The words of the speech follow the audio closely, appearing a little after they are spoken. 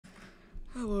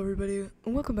Hello everybody,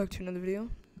 and welcome back to another video.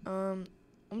 I'm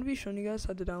going to be showing you guys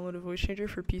how to download a voice changer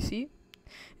for PC.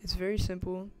 It's very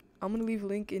simple. I'm going to leave a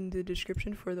link in the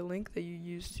description for the link that you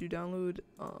used to download,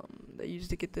 that you used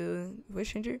to get the voice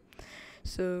changer.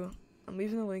 So, I'm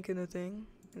leaving the link in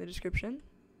the description,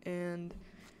 and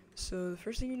so the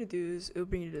first thing you're going to do is, it'll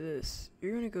bring you to this.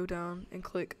 You're going to go down and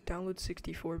click download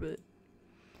 64-bit,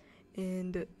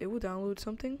 and it will download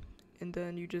something, and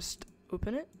then you just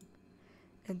open it.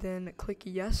 And then click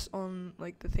yes on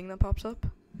like the thing that pops up,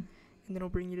 and then it'll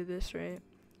bring you to this, right?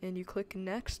 And you click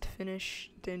next, finish,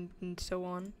 then and so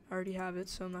on. I already have it,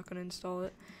 so I'm not gonna install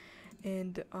it.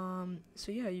 And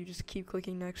so yeah, you just keep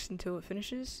clicking next until it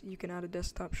finishes. You can add a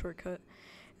desktop shortcut,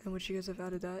 and once you guys have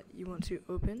added that, you want to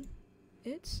open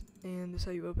it, and this is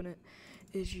how you open it.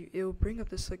 It'll bring up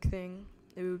this like thing.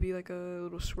 It would be like a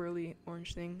little swirly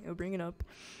orange thing. It'll bring it up,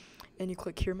 and you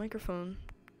click hear microphone.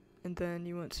 And then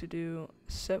you want to do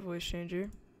set voice changer,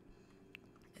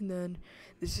 and then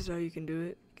this is how you can do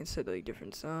it. You can set like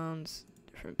different sounds,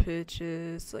 different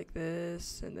pitches like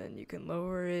this, and then you can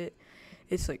lower it.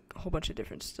 It's like a whole bunch of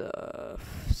different stuff.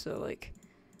 So like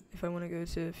if I want to go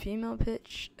to female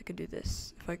pitch, I can do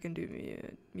this. If I can do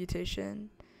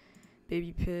mutation,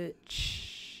 baby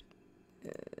pitch,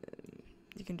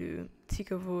 you can do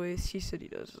tiko voice. He said he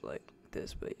does like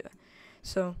this, but yeah.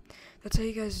 So that's how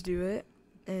you guys do it.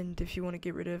 And if you want to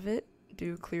get rid of it,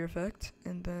 do clear effect,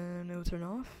 and then it will turn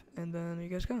off, and then there you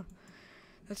guys go.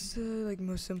 That's the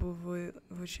most simple voice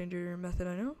changer method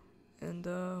I know, and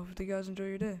hopefully you guys enjoy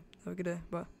your day. Have a good day.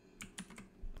 Bye.